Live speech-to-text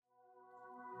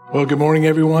Well, good morning,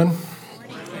 everyone.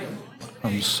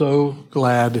 I'm so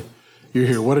glad you're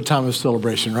here. What a time of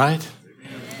celebration, right?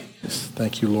 Yes,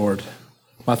 thank you, Lord.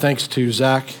 My thanks to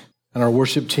Zach and our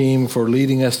worship team for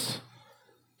leading us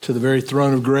to the very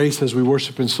throne of grace as we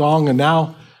worship in song. And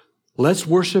now, let's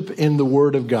worship in the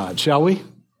Word of God, shall we?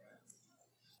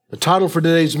 The title for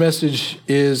today's message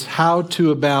is How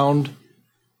to Abound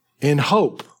in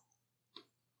Hope.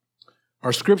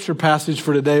 Our scripture passage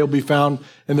for today will be found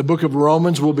in the book of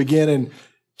Romans. We'll begin in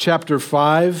chapter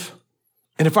 5.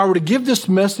 And if I were to give this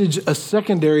message a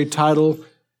secondary title,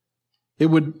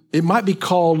 it might be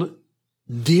called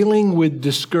Dealing with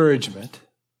Discouragement,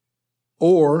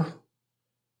 or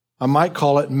I might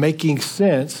call it Making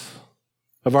Sense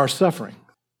of Our Suffering.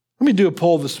 Let me do a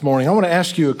poll this morning. I want to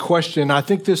ask you a question. I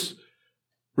think this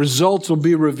results will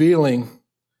be revealing.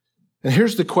 And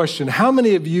here's the question. How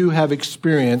many of you have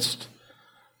experienced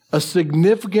a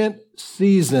significant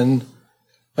season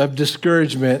of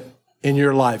discouragement in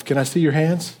your life? Can I see your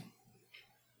hands?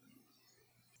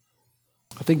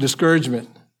 I think discouragement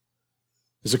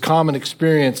is a common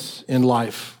experience in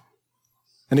life.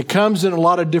 And it comes in a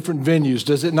lot of different venues,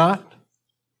 does it not?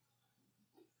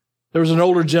 There was an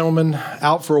older gentleman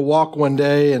out for a walk one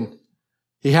day, and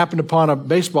he happened upon a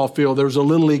baseball field. There was a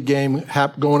Little League game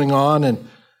going on, and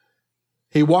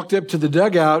he walked up to the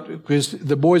dugout because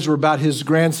the boys were about his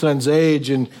grandson's age,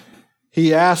 and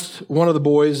he asked one of the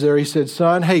boys there, he said,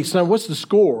 hey, son, what's the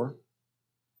score?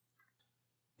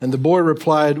 And the boy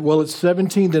replied, well, it's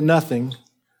 17-0,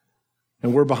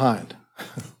 and we're behind.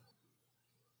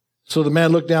 So the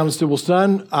man looked down and said, well,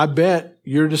 son, I bet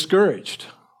you're discouraged.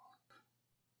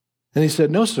 And he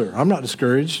said, no, sir, I'm not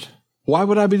discouraged. Why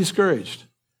would I be discouraged?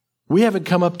 We haven't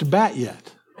come up to bat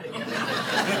yet.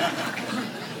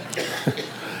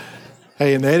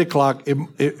 Hey, in the 8 o'clock,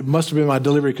 it must have been my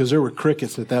delivery because there were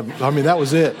crickets at that. I mean, that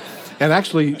was it. And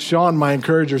actually, Sean, my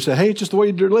encourager, said, hey, it's just the way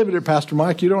you delivered it, Pastor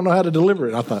Mike. You don't know how to deliver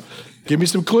it. I thought, give me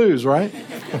some clues, right?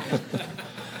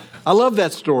 I love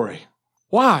that story.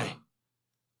 Why?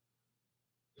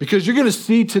 Because you're going to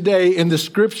see today in the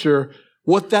scripture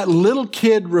what that little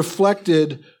kid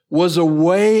reflected was a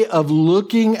way of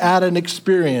looking at an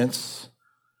experience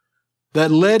that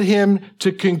led him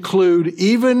to conclude,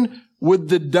 even with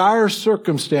the dire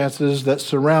circumstances that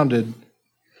surrounded,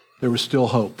 there was still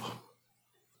hope.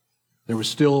 There was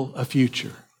still a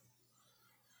future.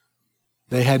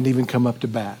 They hadn't even come up to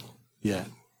bat yet.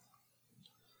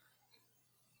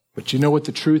 But you know what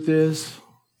the truth is?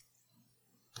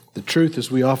 The truth is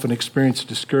we often experience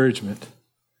discouragement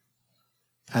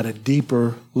at a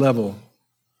deeper level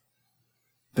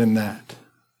than that.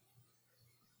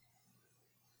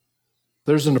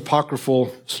 There's an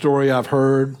apocryphal story I've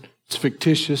heard. It's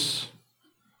fictitious,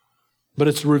 but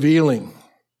it's revealing.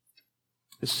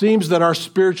 It seems that our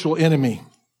spiritual enemy,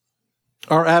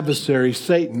 our adversary,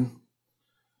 Satan,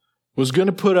 was going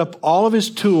to put up all of his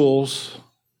tools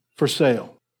for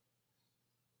sale.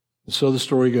 And so the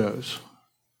story goes.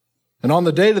 And on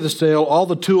the date of the sale, all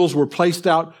the tools were placed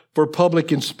out for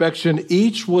public inspection.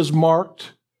 Each was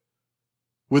marked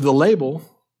with a label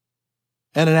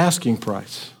and an asking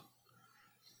price.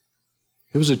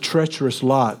 It was a treacherous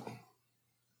lot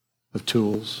of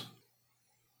tools.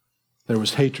 There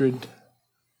was hatred,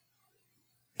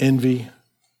 envy,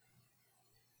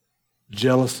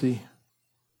 jealousy,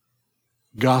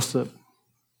 gossip,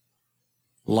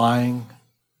 lying,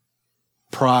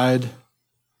 pride,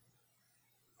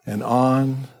 and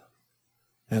on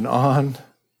and on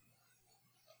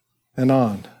and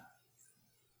on.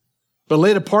 But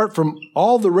laid apart from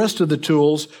all the rest of the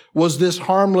tools was this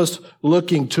harmless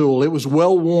looking tool. It was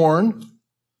well worn,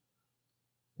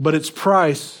 but its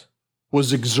price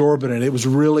was exorbitant. It was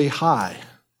really high.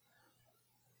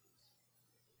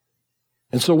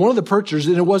 And so one of the purchasers,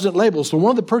 and it wasn't labeled, so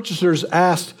one of the purchasers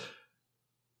asked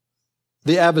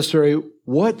the adversary,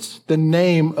 what's the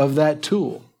name of that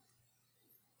tool?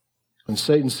 And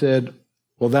Satan said,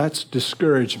 well, that's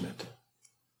discouragement.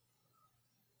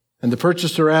 And the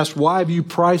purchaser asked, why have you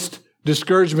priced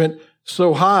discouragement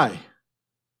so high?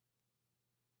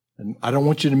 And I don't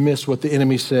want you to miss what the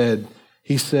enemy said.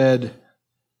 He said,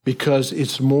 because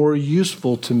it's more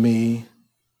useful to me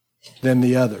than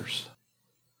the others.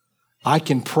 I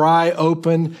can pry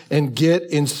open and get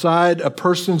inside a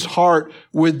person's heart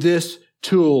with this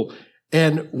tool.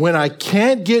 And when I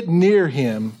can't get near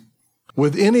him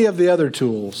with any of the other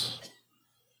tools,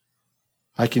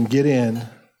 I can get in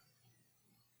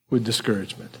with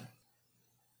discouragement.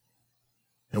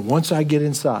 And once I get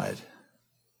inside,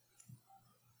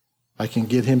 I can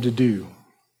get him to do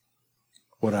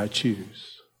what I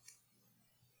choose.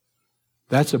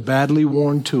 That's a badly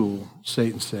worn tool,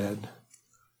 Satan said.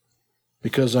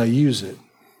 because I use it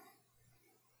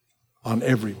on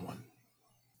everyone.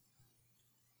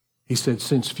 He said,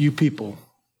 since few people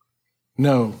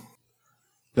know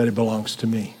that it belongs to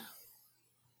me.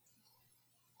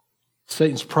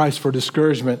 Satan's price for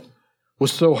discouragement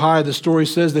was so high, the story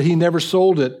says that he never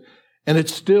sold it, and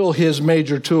it's still his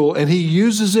major tool, and he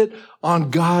uses it on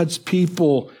God's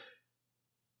people.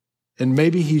 And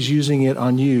maybe he's using it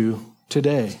on you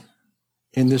today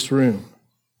in this room.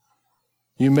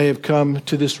 You may have come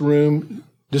to this room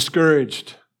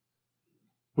discouraged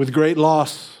with great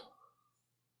loss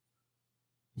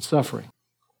and suffering.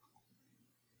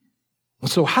 And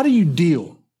so how do you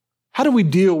deal? How do we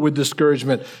deal with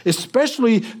discouragement?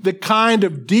 Especially the kind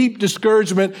of deep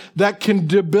discouragement that can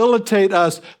debilitate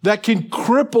us, that can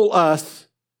cripple us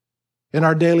in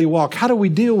our daily walk. How do we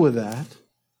deal with that?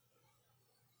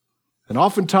 And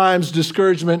oftentimes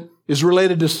discouragement is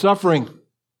related to suffering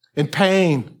and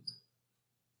pain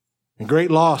and great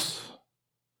loss.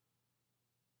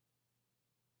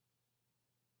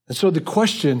 And so the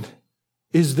question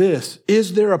is this: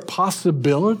 is there a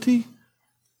possibility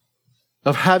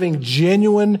of having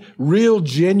genuine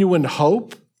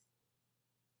hope,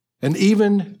 and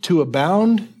even to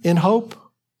abound in hope?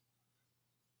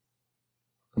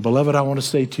 And beloved, I want to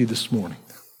say to you this morning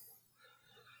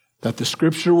that the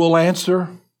Scripture will answer,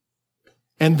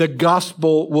 and the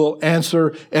gospel will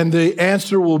answer, and the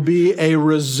answer will be a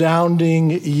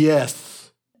resounding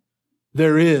yes.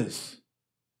 There is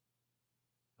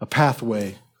a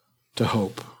pathway to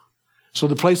hope. So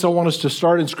the place I want us to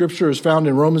start in Scripture is found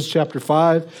in Romans chapter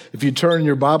 5. If you turn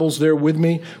your Bibles there with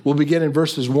me, we'll begin in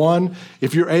verses 1.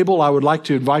 If you're able, I would like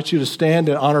to invite you to stand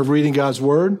in honor of reading God's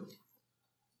Word.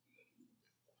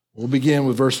 We'll begin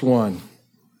with verse 1.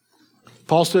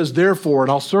 Paul says, therefore,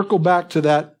 and I'll circle back to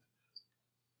that,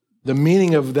 the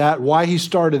meaning of that, why he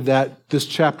started this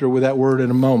chapter with that word in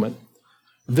a moment.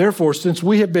 Therefore, since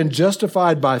we have been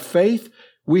justified by faith,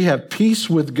 we have peace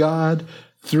with God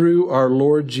through our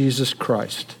Lord Jesus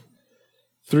Christ.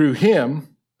 Through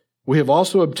him, we have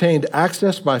also obtained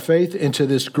access by faith into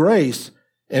this grace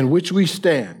in which we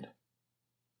stand.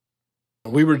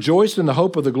 We rejoice in the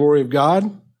hope of the glory of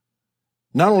God.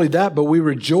 Not only that, but we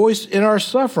rejoice in our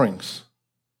sufferings,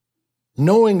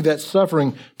 knowing that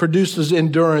suffering produces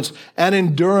endurance, and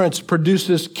endurance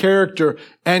produces character,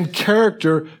 and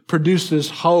character produces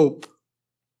hope.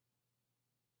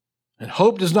 And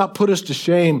hope does not put us to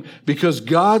shame, because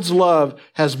God's love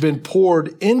has been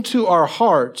poured into our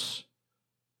hearts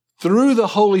through the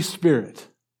Holy Spirit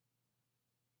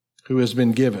who has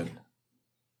been given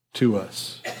to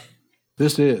us.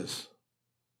 This is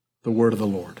the word of the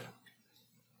Lord.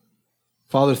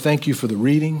 Father, thank you for the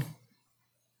reading,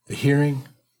 the hearing,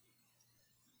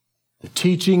 the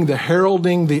teaching, the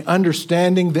heralding, the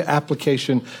understanding, the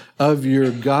application of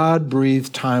your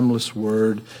God-breathed, timeless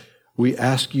word. We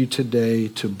ask you today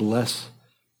to bless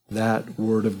that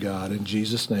word of God. In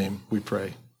Jesus' name we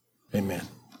pray. Amen.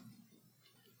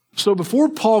 So before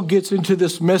Paul gets into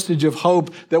this message of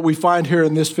hope that we find here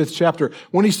in this 5th chapter,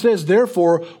 when he says,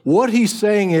 therefore, what he's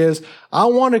saying is, I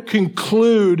want to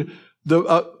conclude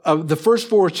the first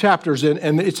 4 chapters,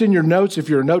 and it's in your notes. If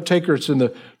you're a note taker, it's in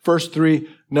the first 3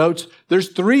 notes. There's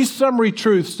 3 summary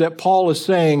truths that Paul is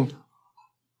saying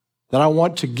that I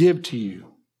want to give to you.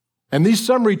 And these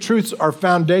summary truths are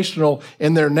foundational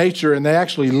in their nature, and they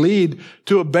actually lead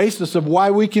to a basis of why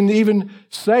we can even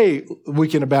say we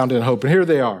can abound in hope. And here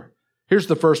they are. Here's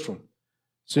the first one.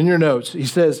 It's in your notes.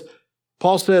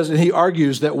 Paul says, and he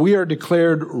argues that we are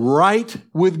declared right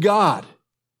with God.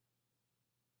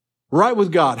 Right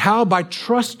with God. How? By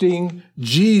trusting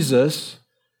Jesus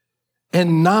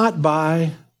and not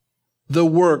by the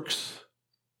works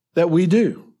that we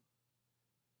do.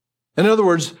 In other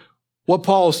words, what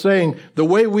Paul is saying, the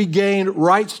way we gain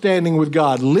right standing with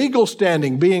God, legal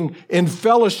standing, being in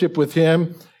fellowship with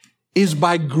him, is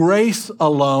by grace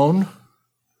alone,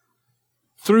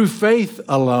 through faith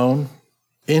alone,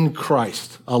 in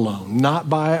Christ alone, not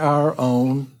by our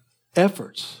own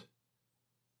efforts.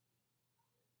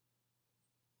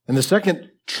 And the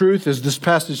second truth, as this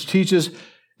passage teaches,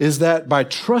 is that by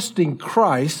trusting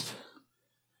Christ,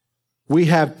 we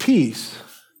have peace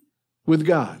with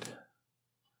God.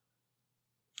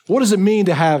 What does it mean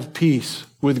to have peace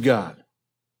with God?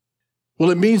 Well,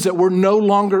 it means that we're no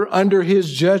longer under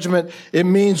his judgment. It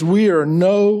means we are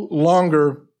no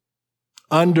longer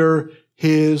under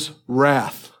his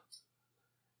wrath.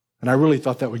 And I really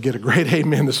thought that would get a great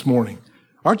amen this morning.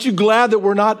 Aren't you glad that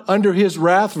we're not under his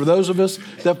wrath for those of us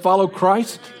that follow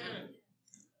Christ?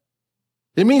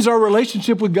 It means our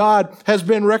relationship with God has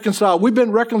been reconciled. We've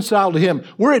been reconciled to him.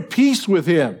 We're at peace with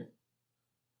him.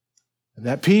 And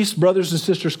that peace, brothers and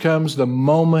sisters, comes the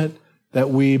moment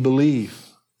that we believe.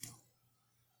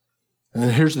 And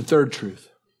then here's the third truth,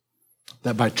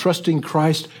 that by trusting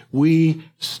Christ, we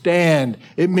stand.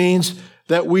 It means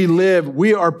that we live.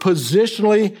 We are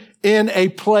positionally in a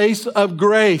place of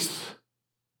grace.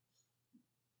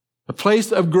 A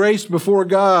place of grace before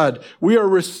God. We are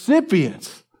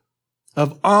recipients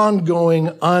of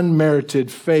ongoing,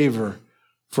 unmerited favor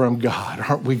from God.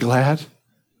 Aren't we glad?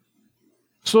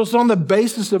 So it's on the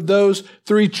basis of those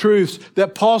three truths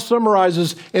that Paul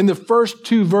summarizes in the first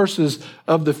two verses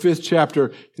of the 5th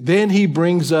chapter. Then he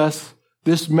brings us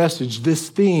this message, this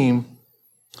theme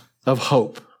of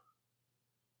hope.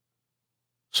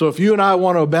 So if you and I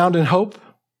want to abound in hope,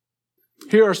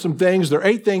 here are some things. There are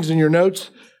 8 things in your notes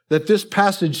that this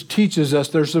passage teaches us.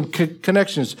 There's some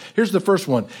connections. Here's the first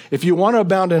one. If you want to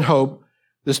abound in hope,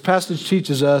 this passage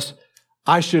teaches us,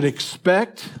 I should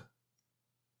expect,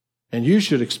 and you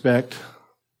should expect,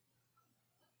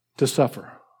 to suffer.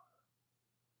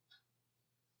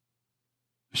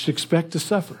 You should expect to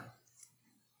suffer.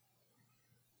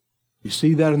 You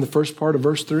see that in the first part of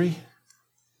verse 3?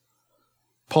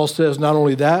 Paul says not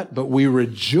only that, but we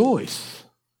rejoice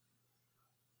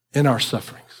in our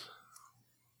sufferings.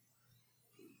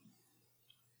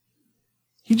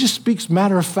 He just speaks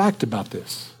matter of fact about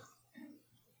this.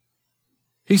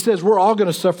 He says we're all going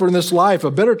to suffer in this life.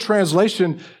 A better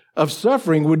translation of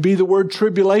suffering would be the word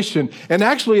tribulation. And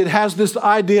actually it has this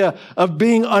idea of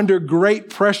being under great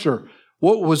pressure.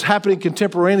 What was happening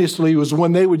contemporaneously was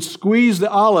when they would squeeze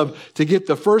the olive to get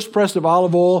the first press of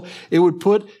olive oil, it would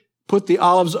put the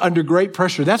olives under great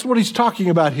pressure. That's what he's talking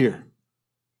about here.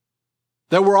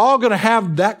 That we're all going to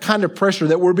have that kind of pressure,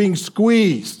 that we're being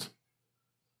squeezed.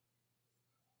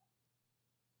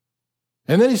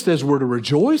 And then he says we're to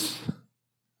rejoice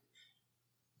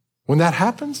when that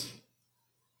happens.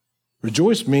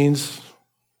 Rejoice means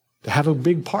to have a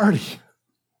big party.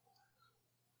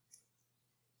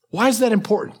 Why is that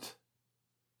important?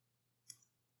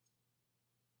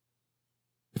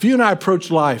 If you and I approach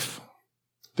life,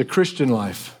 the Christian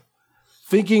life,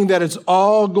 thinking that it's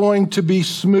all going to be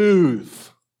smooth,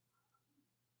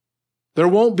 there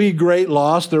won't be great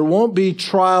loss, there won't be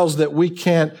trials that we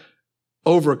can't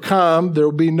overcome, there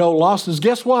will be no losses.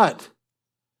 Guess what?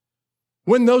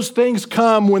 When those things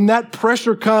come, when that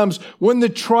pressure comes, when the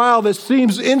trial that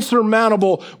seems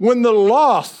insurmountable, when the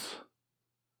loss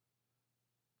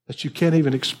that you can't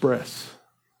even express,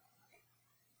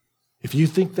 if you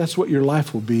think that's what your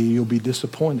life will be, you'll be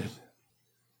disappointed.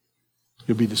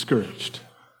 You'll be discouraged.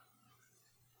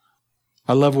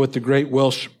 I love what the great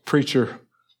Welsh preacher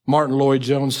Martin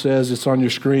Lloyd-Jones says. It's on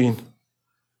your screen.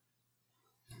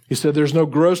 He said, there's no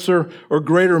grosser or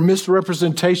greater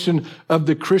misrepresentation of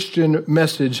the Christian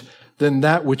message than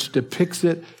that which depicts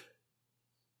it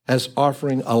as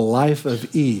offering a life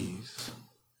of ease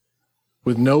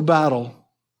with no battle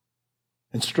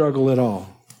and struggle at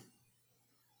all.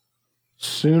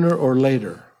 Sooner or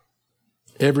later,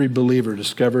 every believer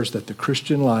discovers that the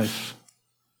Christian life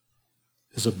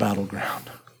is a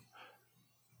battleground.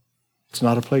 It's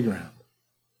not a playground.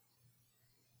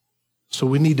 So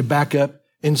we need to back up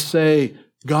and say,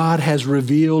 God has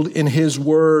revealed in His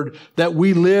Word that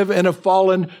we live in a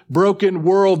fallen, broken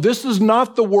world. This is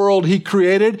not the world He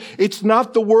created. It's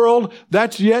not the world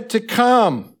that's yet to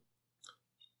come.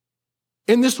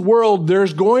 In this world,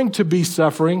 there's going to be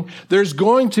suffering. There's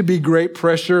going to be great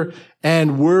pressure,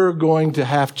 and we're going to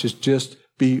have to just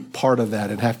be part of that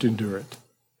and have to endure it.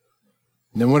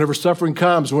 And then whenever suffering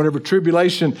comes, whenever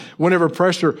tribulation, whenever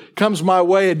pressure comes my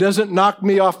way, it doesn't knock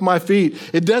me off my feet.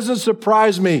 It doesn't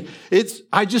surprise me.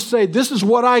 I just say, this is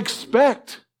what I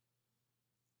expect.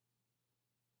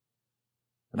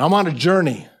 And I'm on a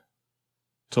journey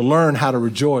to learn how to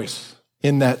rejoice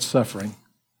in that suffering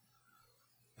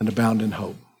and abound in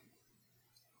hope.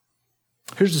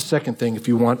 Here's the second thing if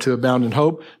you want to abound in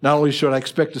hope. Not only should I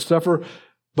expect to suffer,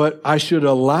 but I should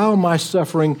allow my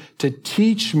suffering to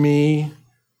teach me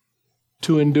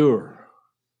to endure.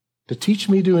 To teach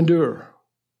me to endure.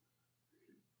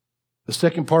 The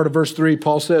second part of verse 3,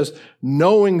 Paul says,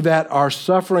 knowing that our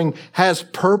suffering has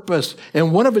purpose,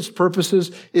 and one of its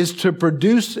purposes is to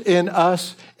produce in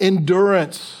us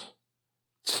endurance.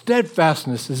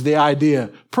 Steadfastness is the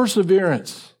idea.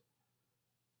 Perseverance.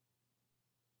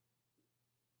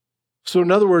 So in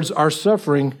other words, our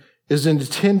suffering is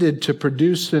intended to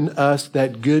produce in us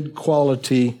that good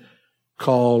quality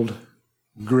called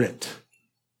grit.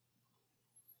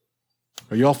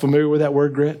 Are you all familiar with that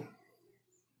word, grit?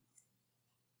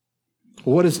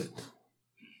 Well, what is it?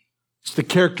 It's the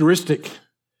characteristic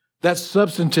That's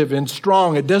substantive and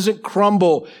strong. It doesn't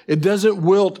crumble. It doesn't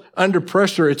wilt under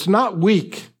pressure. It's not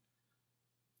weak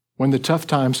when the tough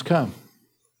times come.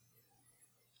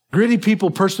 Gritty people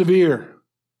persevere.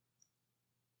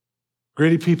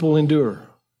 Gritty people endure.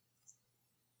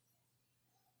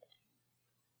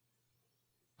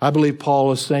 I believe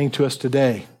Paul is saying to us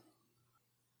today,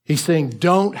 he's saying,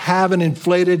 don't have an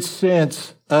inflated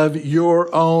sense of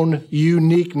your own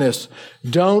uniqueness.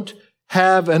 Don't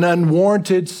have an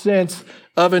unwarranted sense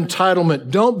of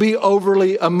entitlement. Don't be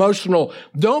overly emotional.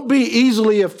 Don't be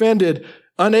easily offended,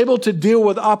 unable to deal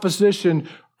with opposition,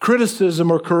 criticism,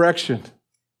 or correction.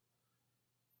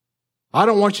 I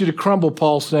don't want you to crumble,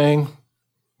 Paul's saying,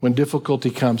 when difficulty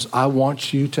comes. I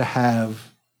want you to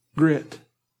have grit.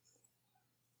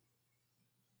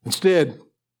 Instead,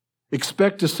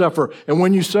 expect to suffer. And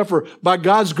when you suffer, by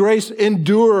God's grace,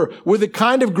 endure with the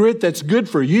kind of grit that's good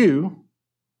for you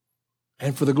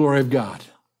and for the glory of God.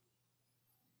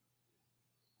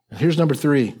 And here's number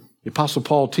 3. The Apostle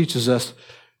Paul teaches us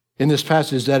in this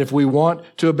passage that if we want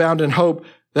to abound in hope,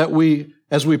 that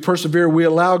as we persevere, we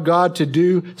allow God to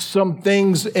do some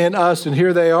things in us. And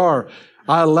here they are.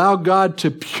 I allow God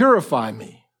to purify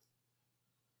me.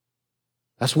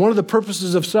 That's one of the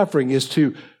purposes of suffering, is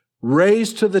to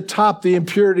raise to the top the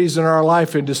impurities in our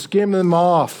life and to skim them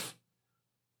off,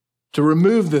 to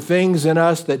remove the things in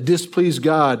us that displease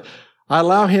God. I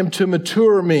allow Him to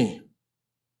mature me.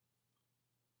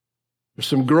 There's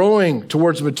some growing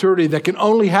towards maturity that can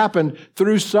only happen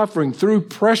through suffering, through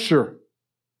pressure.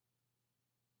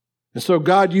 And so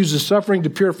God uses suffering to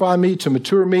purify me, to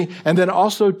mature me, and then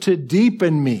also to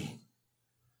deepen me.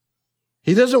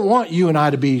 He doesn't want you and I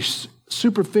to be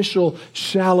superficial,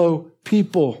 shallow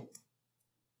people.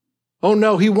 Oh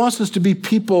no, He wants us to be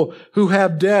people who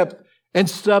have depth and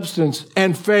substance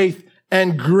and faith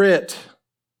and grit.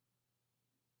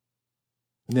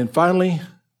 And then finally,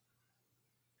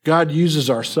 God uses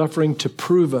our suffering to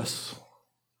prove us,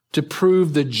 to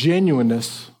prove the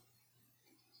genuineness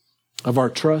of our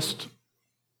trust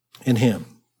in Him.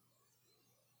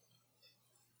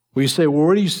 Well, you say, well,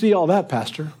 where do you see all that,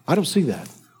 Pastor? I don't see that.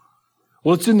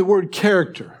 Well, it's in the word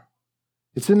character.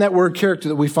 It's in that word character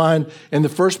that we find in the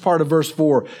first part of verse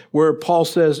 4, where Paul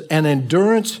says, and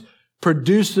endurance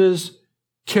produces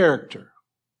character.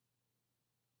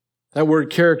 That word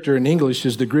character in English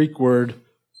is the Greek word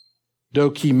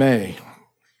dokime.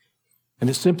 And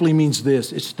it simply means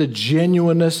this. It's the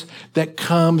genuineness that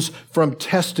comes from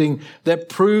testing that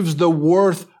proves the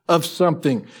worth of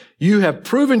something. You have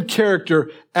proven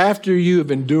character after you have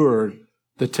endured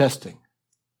the testing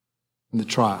and the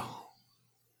trial.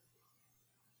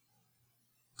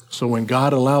 So when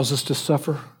God allows us to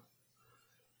suffer,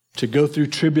 to go through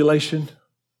tribulation,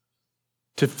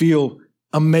 to feel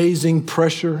amazing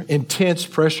pressure, intense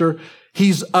pressure,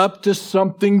 He's up to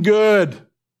something good.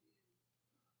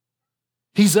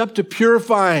 He's up to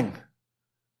purifying,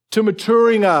 to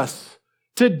maturing us,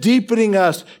 to deepening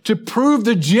us, to prove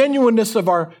the genuineness of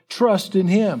our trust in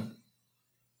Him.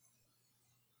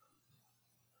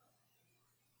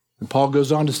 And Paul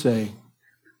goes on to say,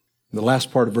 in the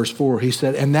last part of verse 4, he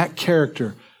said, and that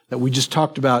character that we just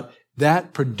talked about,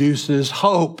 that produces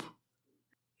hope.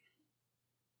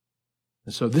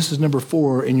 And so this is number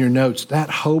 4 in your notes. That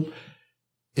hope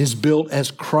is built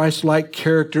as Christ-like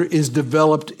character is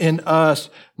developed in us.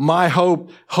 My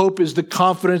hope is the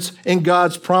confidence in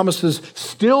God's promises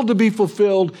still to be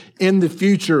fulfilled in the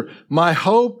future. My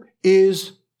hope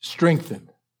is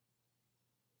strengthened.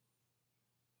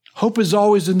 Hope is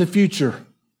always in the future.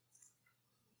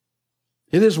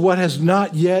 It is what has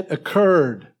not yet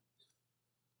occurred.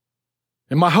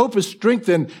 And my hope is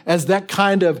strengthened as that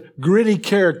kind of gritty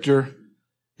character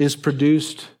is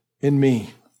produced in me.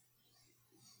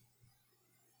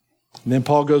 And then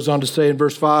Paul goes on to say in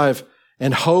verse 5,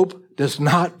 and hope does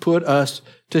not put us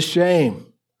to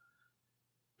shame,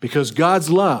 because God's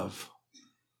love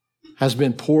has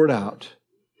been poured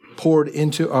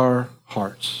into our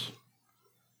hearts.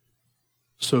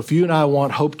 So if you and I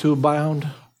want hope to abound,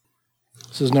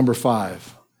 this is number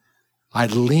 5. I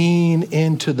lean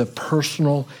into the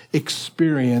personal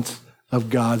experience of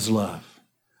God's love.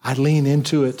 I lean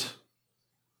into it.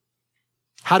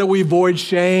 How do we avoid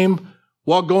shame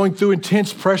while going through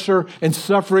intense pressure and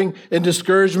suffering and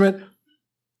discouragement?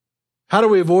 How do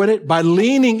we avoid it? By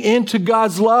leaning into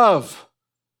God's love.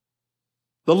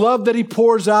 The love that He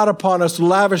pours out upon us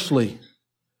lavishly.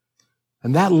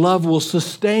 And that love will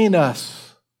sustain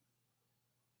us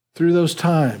through those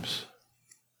times.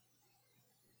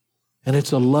 And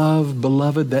it's a love,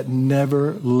 beloved, that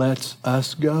never lets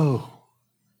us go.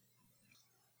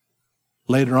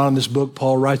 Later on in this book,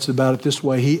 Paul writes about it this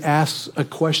way. He asks a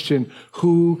question,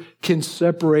 who can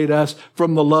separate us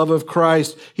from the love of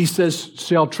Christ? He says,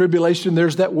 shall tribulation,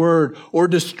 there's that word, or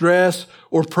distress,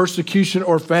 or persecution,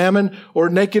 or famine, or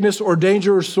nakedness, or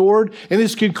danger, or sword? And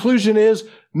his conclusion is,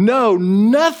 no,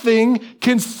 nothing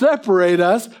can separate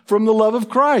us from the love of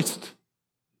Christ.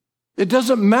 It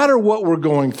doesn't matter what we're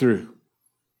going through.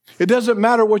 It doesn't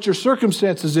matter what your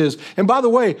circumstances is. And by the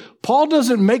way, Paul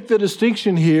doesn't make the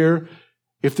distinction here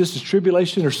if this is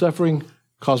tribulation or suffering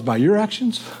caused by your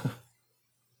actions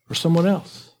or someone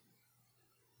else.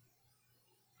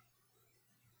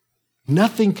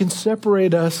 Nothing can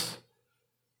separate us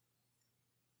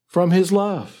from his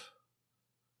love.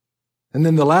 And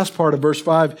then the last part of verse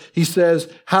 5, he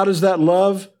says, how does that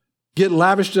love get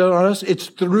lavished on us? It's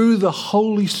through the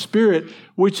Holy Spirit,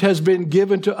 which has been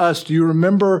given to us. Do you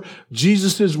remember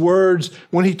Jesus' words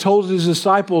when he told his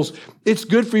disciples, it's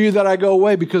good for you that I go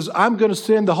away because I'm going to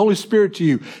send the Holy Spirit to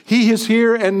you. He is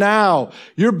here and now.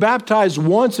 You're baptized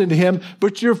once into him,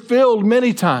 but you're filled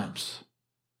many times.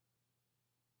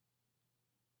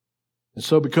 And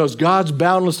so because God's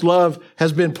boundless love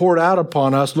has been poured out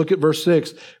upon us, look at verse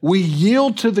 6, we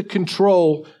yield to the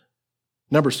control,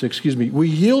 we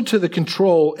yield to the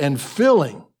control and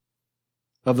filling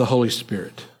of the Holy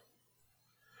Spirit.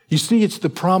 You see, it's the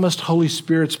promised Holy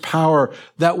Spirit's power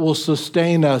that will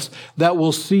sustain us, that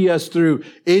will see us through.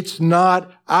 It's not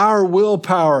our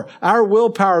willpower. Our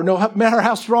willpower, no matter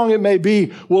how strong it may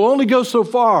be, will only go so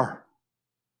far.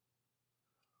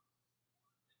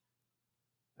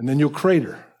 And then you'll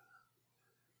crater.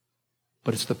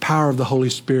 But it's the power of the Holy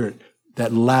Spirit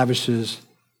that lavishes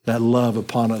that love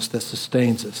upon us, that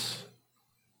sustains us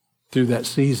through that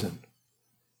season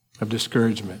of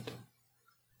discouragement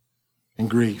and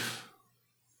grief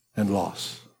and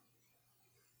loss.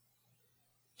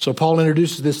 So Paul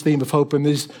introduces this theme of hope in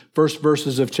these first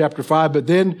verses of chapter 5, but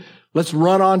then let's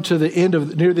run on to near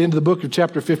the end of the book of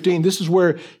chapter 15. This is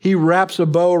where he wraps a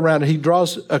bow around it. He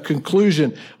draws a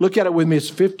conclusion. Look at it with me. It's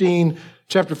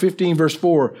chapter 15, verse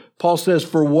 4. Paul says,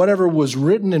 for whatever was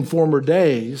written in former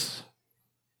days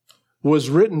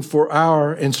was written for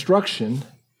our instruction,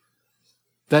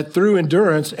 that through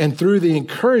endurance and through the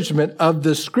encouragement of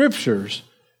the scriptures,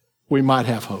 we might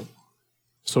have hope.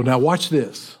 So now watch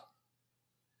this.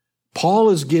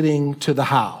 Paul is getting to the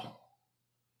how.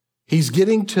 He's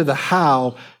getting to the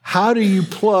how. How do you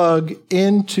plug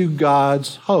into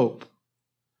God's hope?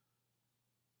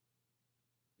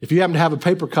 If you happen to have a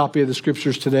paper copy of the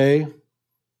scriptures today,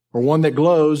 or one that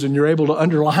glows, and you're able to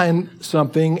underline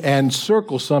something and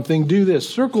circle something, do this.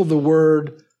 Circle the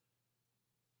word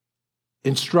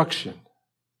instruction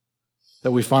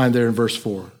that we find there in verse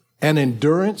 4. And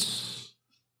endurance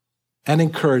and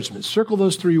encouragement. Circle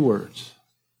those three words,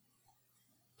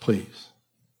 please.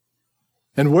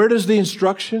 And where does the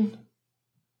instruction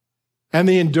and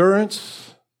the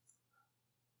endurance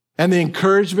and the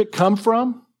encouragement come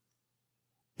from?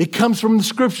 It comes from the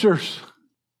scriptures.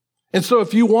 And so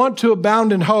if you want to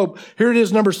abound in hope, here it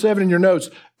is, number 7 in your notes.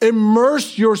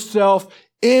 Immerse yourself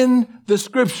in the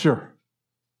scripture.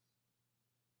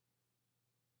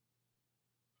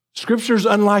 Scripture is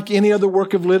unlike any other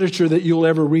work of literature that you'll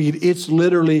ever read. It's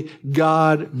literally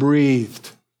God-breathed.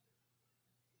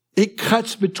 It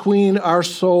cuts between our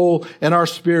soul and our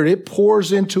spirit. It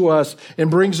pours into us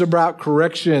and brings about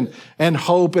correction and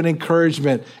hope and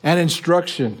encouragement and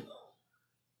instruction.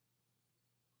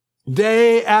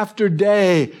 Day after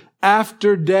day,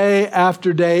 after day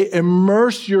after day,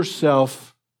 immerse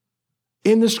yourself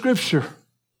in the scripture.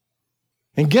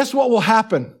 And guess what will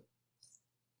happen?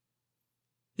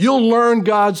 You'll learn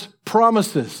God's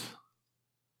promises.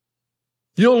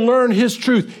 You'll learn his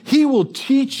truth. He will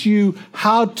teach you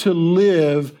how to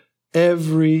live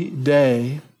every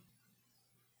day.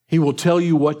 He will tell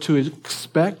you what to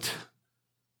expect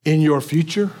in your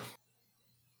future.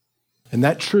 And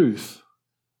that truth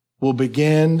will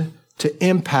begin to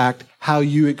impact how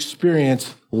you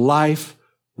experience life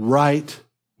right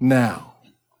now.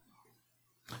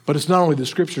 But it's not only the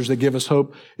scriptures that give us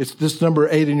hope. It's this number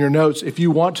 8 in your notes. If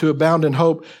you want to abound in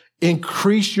hope,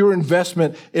 increase your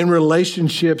investment in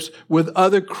relationships with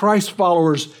other Christ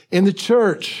followers in the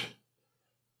church.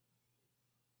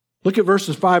 Look at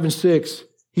verses 5 and 6.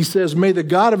 He says, may the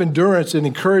God of endurance and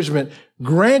encouragement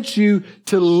grant you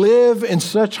to live in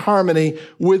such harmony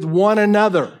with one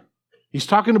another. He's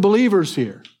talking to believers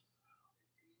here.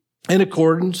 In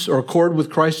accordance or accord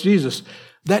with Christ Jesus,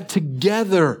 that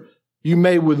together you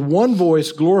may with one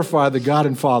voice glorify the God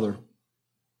and Father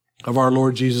of our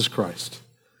Lord Jesus Christ.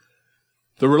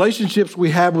 The relationships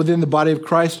we have within the body of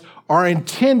Christ are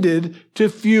intended to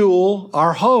fuel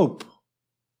our hope.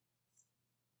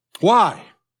 Why?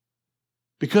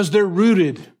 Because they're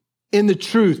rooted in the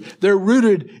truth. They're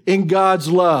rooted in God's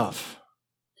love.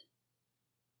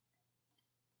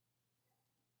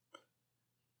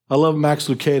 I love Max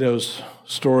Lucado's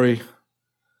story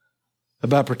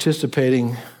about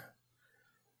participating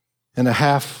in a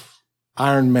half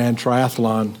Ironman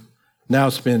triathlon. Now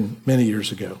it's been many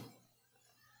years ago.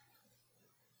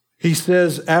 He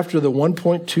says after the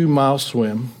 1.2 mile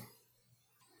swim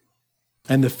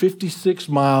and the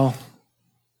 56-mile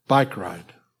bike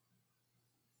ride.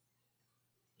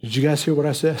 Did you guys hear what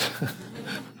I said?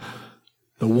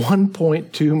 The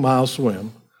 1.2 mile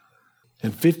swim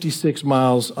and 56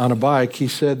 miles on a bike, he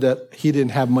said that he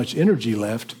didn't have much energy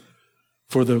left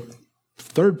for the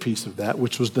third piece of that,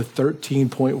 which was the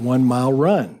 13.1 mile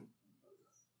run.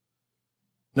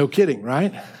 No kidding,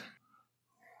 right?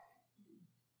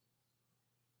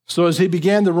 So as he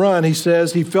began the run, he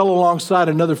says he fell alongside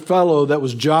another fellow that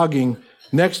was jogging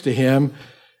next to him,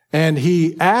 and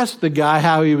he asked the guy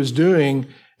how he was doing,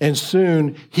 and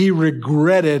soon he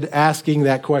regretted asking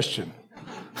that question.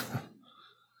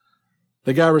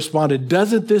 The guy responded,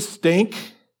 "Doesn't this stink?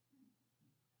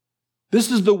 This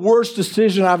is the worst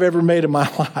decision I've ever made in my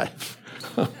life."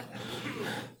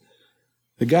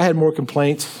 The guy had more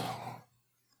complaints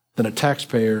than a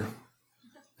taxpayer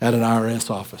at an IRS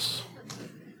office.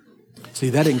 See,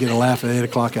 that didn't get a laugh at 8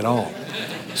 o'clock at all.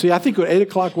 See, I think at 8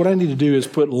 o'clock, what I need to do is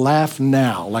put laugh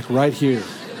now, like right here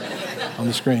on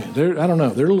the screen. I don't know.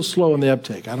 They're a little slow in the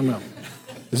uptake. I don't know.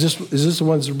 Is this the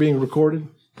ones that are being recorded?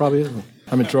 Probably isn't.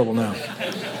 I'm in trouble now.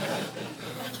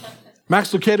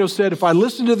 Max Lucado said, if I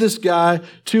listened to this guy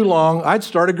too long, I'd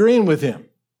start agreeing with him.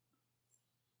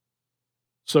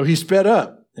 So he sped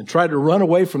up and tried to run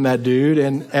away from that dude.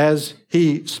 And as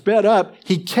he sped up,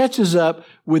 he catches up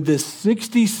with this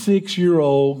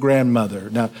 66-year-old grandmother.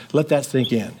 Now, let that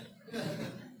sink in.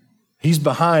 He's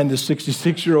behind the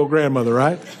 66-year-old grandmother,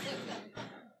 right?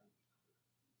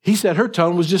 He said her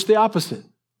tone was just the opposite.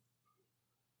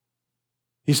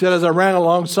 He said, as I ran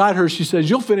alongside her, she says,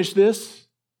 "You'll finish this.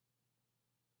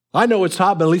 I know it's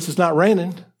hot, but at least it's not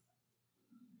raining.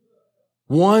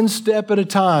 One step at a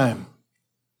time.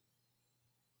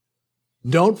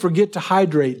 Don't forget to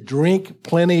hydrate. Drink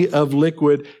plenty of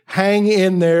liquid. Hang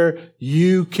in there.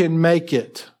 You can make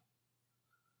it."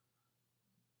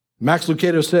 Max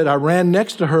Lucado said, I ran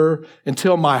next to her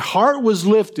until my heart was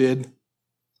lifted,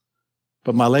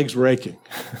 but my legs were aching.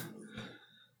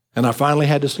 And I finally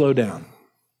had to slow down.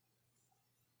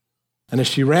 And as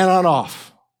she ran on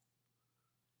off,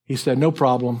 he said, "No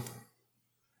problem."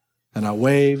 And I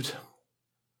waved,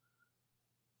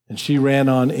 and she ran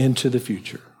on into the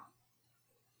future.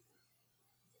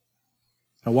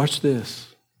 Now watch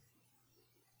this.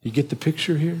 You get the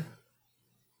picture here?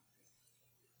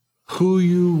 Who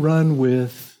you run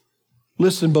with,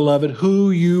 listen, beloved,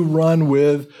 who you run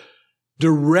with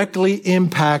directly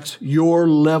impacts your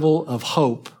level of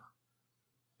hope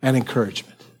and encouragement.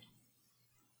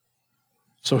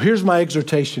 So here's my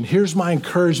exhortation. Here's my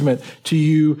encouragement to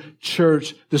you,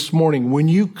 church, this morning. When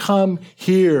you come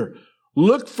here,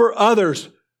 look for others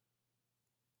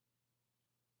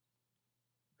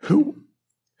who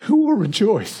will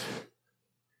rejoice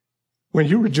when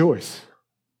you rejoice,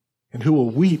 and who will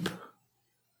weep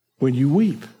when you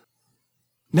weep.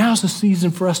 Now's the season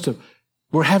for us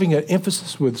we're having an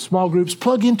emphasis with small groups.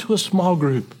 Plug into a small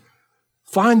group.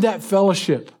 Find that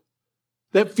fellowship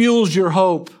that fuels your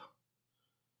hope.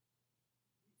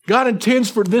 God intends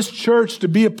for this church to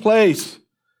be a place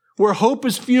where hope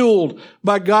is fueled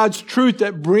by God's truth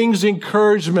that brings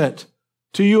encouragement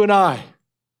to you and I.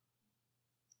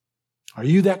 Are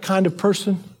you that kind of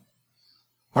person?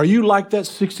 Are you like that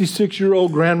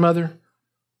 66-year-old grandmother?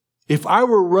 If I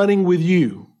were running with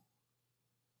you,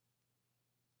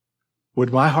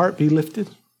 would my heart be lifted?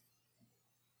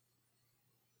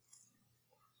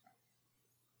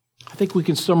 I think we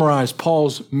can summarize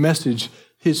Paul's message,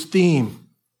 his theme,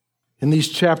 in these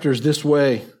chapters this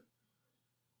way: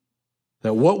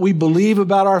 that what we believe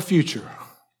about our future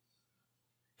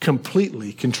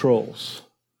completely controls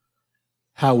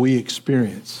how we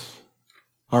experience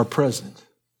our present.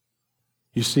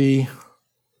 You see,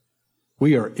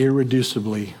 we are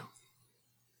irreducibly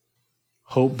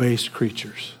hope-based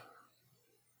creatures.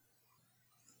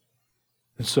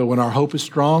 And so when our hope is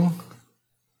strong,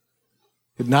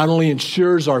 it not only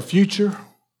ensures our future,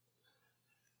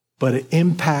 but it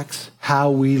impacts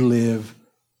how we live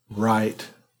right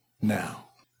now.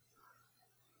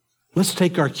 Let's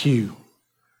take our cue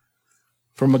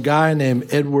from a guy named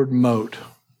Edward Mote,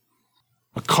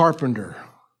 a carpenter,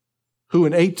 who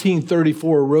in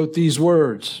 1834 wrote these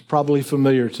words, probably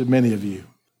familiar to many of you.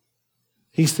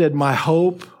 He said, "My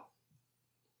hope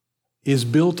is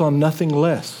built on nothing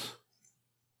less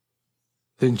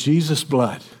than Jesus'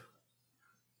 blood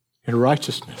and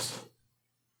righteousness.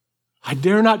 I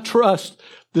dare not trust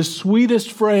the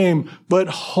sweetest frame, but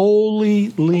wholly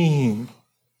lean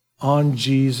on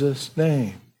Jesus'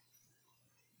 name.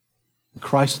 In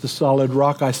Christ the solid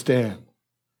rock I stand.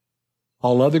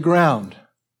 All other ground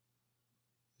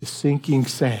is sinking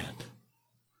sand.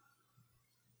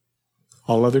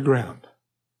 All other ground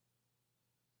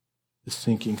is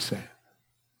sinking sand.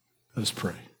 Let us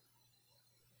pray.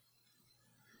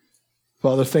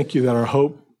 Father, thank you that our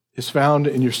hope is found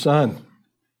in your Son.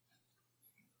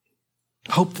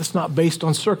 Hope that's not based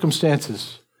on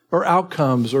circumstances or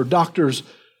outcomes or doctors'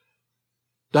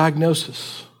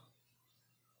 diagnosis.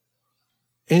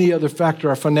 Any other factor,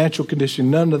 our financial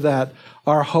condition, none of that.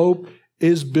 Our hope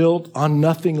is built on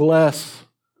nothing less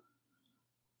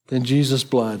than Jesus'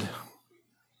 blood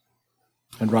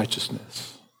and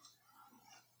righteousness.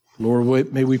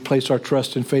 Lord, may we place our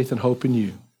trust and faith and hope in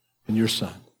you and your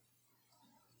Son,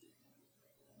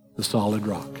 the solid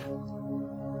rock.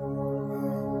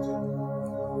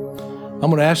 I'm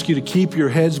going to ask you to keep your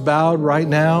heads bowed right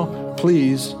now,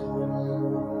 please.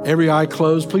 Every eye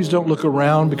closed. Please don't look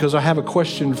around, because I have a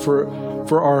question for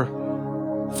our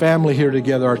family here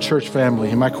together, our church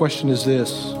family. And my question is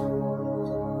this: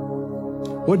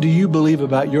 what do you believe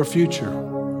about your future?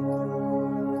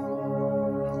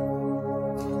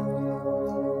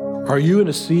 Are you in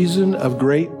a season of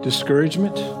great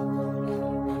discouragement?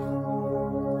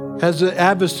 Has the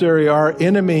adversary, our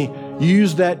enemy,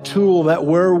 used that tool, that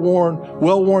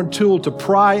well-worn tool, to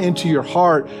pry into your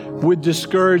heart with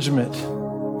discouragement?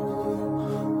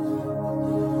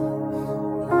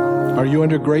 Are you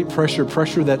under great pressure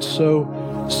that's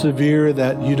so severe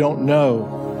that you don't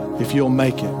know if you'll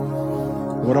make it?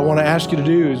 What I want to ask you to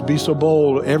do is be so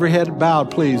bold. Every head bowed,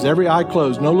 please. Every eye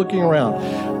closed. No looking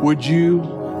around. Would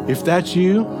you, if that's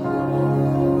you,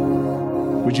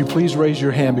 would you please raise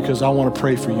your hand, because I want to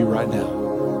pray for you right now.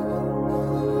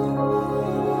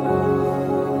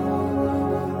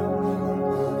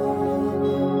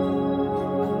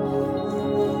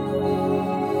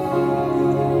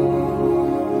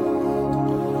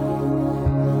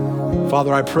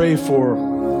 Father, I pray for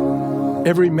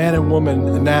every man and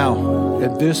woman now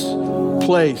at this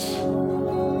place,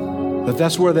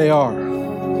 that's where they are.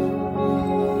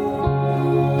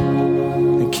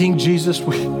 And King Jesus,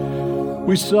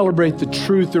 we celebrate the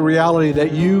truth, the reality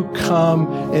that you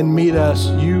come and meet us.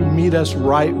 You meet us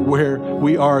right where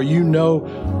we are. You know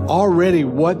already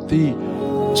what the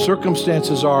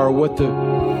circumstances are, what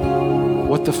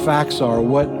the facts are,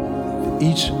 what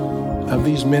each of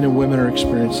these men and women are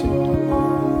experiencing.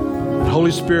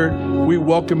 Holy Spirit, we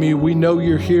welcome you. We know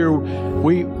you're here.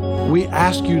 We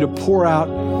ask you to pour out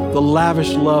the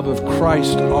lavish love of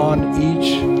Christ on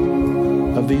each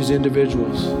of these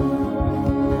individuals.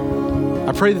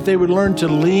 I pray that they would learn to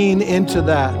lean into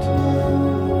that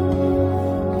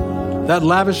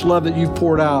lavish love that you've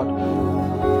poured out,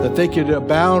 that they could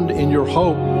abound in your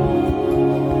hope.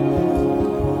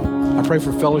 I pray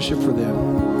for fellowship for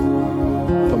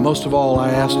them. But most of all, I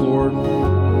ask, Lord,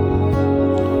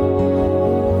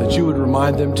 that you would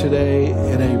remind them today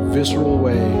in a visceral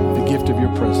way the gift of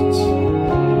your presence.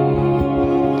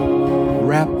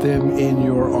 Wrap them in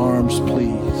your arms,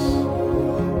 please.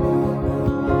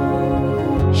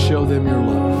 Show them your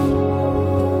love.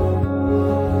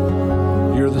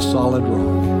 You're the solid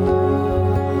rock.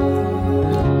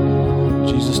 In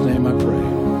Jesus' name I pray.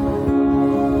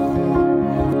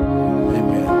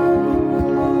 Amen.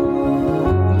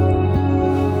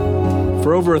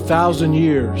 For over 1,000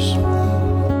 years,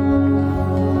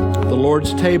 the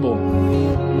Lord's table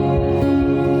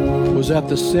was at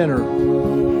the center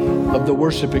of the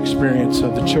worship experience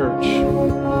of the church.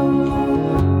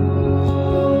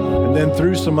 And then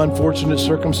through some unfortunate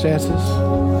circumstances,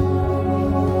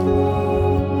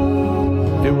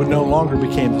 it would no longer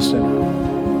become the center.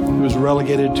 It was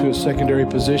relegated to a secondary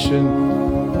position,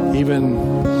 even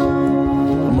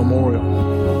a memorial.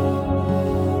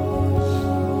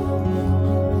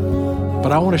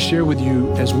 But I want to share with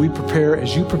you, as you prepare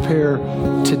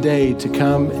today to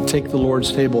come and take the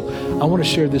Lord's table, I want to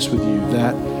share this with you,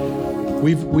 that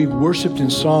we've worshiped in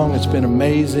song. It's been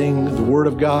amazing. The Word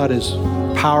of God is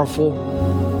powerful.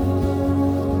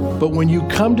 But when you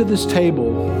come to this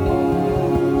table,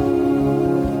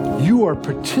 you are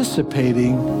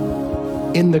participating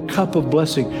in the cup of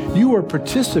blessing. You are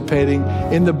participating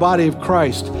in the body of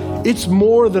Christ. It's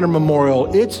more than a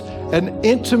memorial. It's an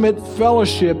intimate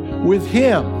fellowship with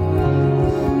Him.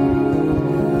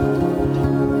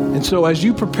 And so as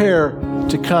you prepare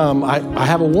to come, I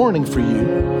have a warning for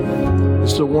you.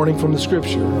 It's a warning from the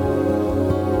Scripture.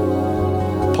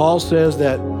 Paul says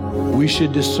that we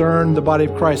should discern the body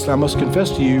of Christ. And I must confess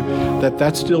to you that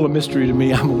that's still a mystery to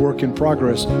me. I'm a work in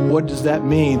progress. What does that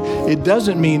mean? It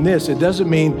doesn't mean this. It doesn't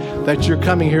mean that you're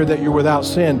coming here that you're without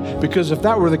sin, because if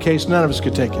that were the case, none of us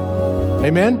could take it.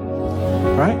 Amen?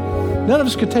 Right? None of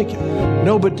us could take it.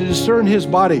 No, but to discern his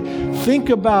body. Think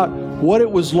about what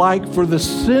it was like for the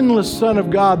sinless Son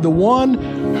of God, the one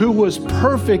who was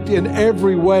perfect in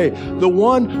every way, the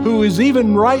one who is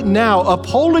even right now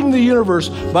upholding the universe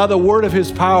by the word of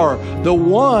his power, the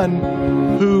one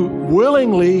who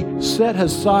willingly set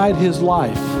aside his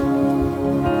life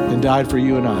and died for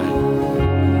you and I.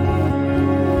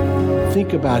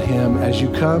 Think about him as you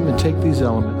come and take these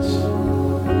elements.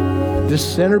 This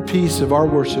centerpiece of our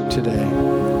worship today,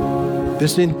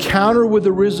 this encounter with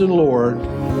the risen Lord.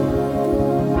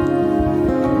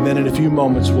 And then in a few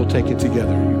moments, we'll take it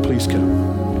together. You please come.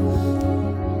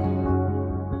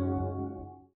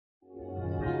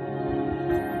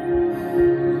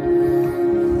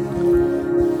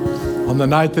 On the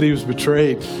night that he was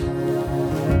betrayed,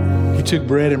 he took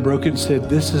bread and broke it and said,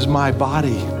 "This is my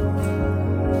body,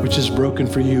 which is broken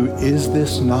for you. Is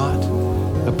this not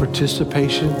a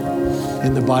participation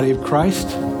in the body of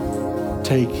Christ?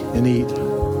 Take and eat."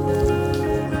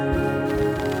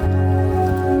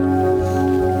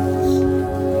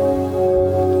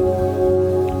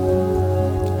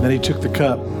 Then he took the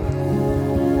cup,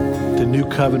 the new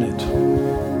covenant,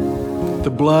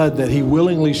 the blood that he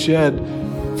willingly shed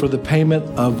for the payment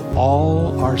of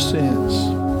all our sins.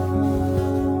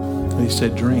 And he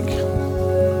said, "Drink.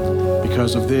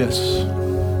 Because of this,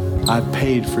 I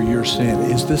paid for your sin."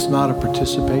 Is this not a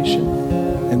participation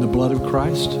in the blood of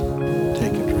Christ?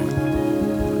 Take and drink.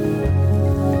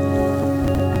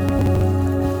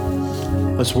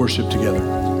 Let's worship together.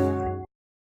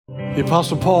 The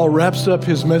Apostle Paul wraps up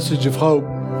his message of hope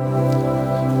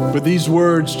with these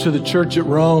words to the church at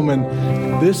Rome. And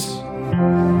this,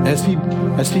 as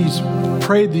he's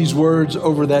prayed these words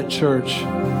over that church,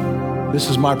 this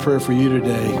is my prayer for you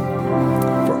today,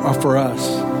 for us.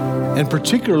 And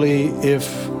particularly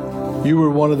if you were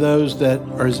one of those that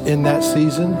are in that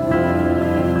season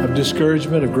of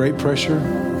discouragement, of great pressure,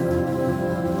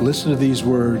 listen to these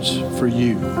words for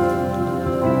you.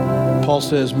 Paul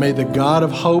says, "May the God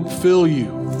of hope fill you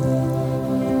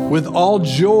with all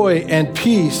joy and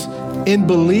peace in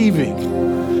believing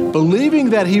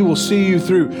that he will see you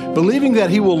through, believing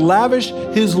that he will lavish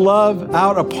his love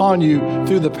out upon you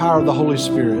through the power of the Holy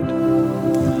Spirit.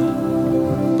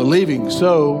 Believing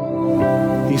so,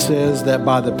 he says, that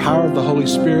by the power of the Holy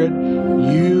Spirit,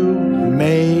 you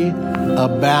may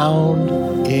abound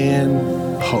in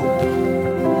hope."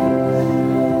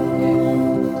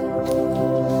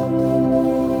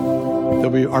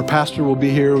 Our pastor will be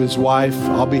here with his wife.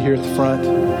 I'll be here at the front.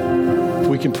 If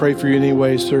we can pray for you in any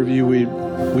way, serve you, we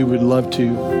would love to.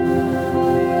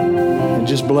 And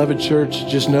just, beloved church,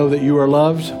 just know that you are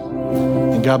loved,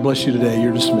 and God bless you today.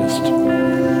 You're dismissed.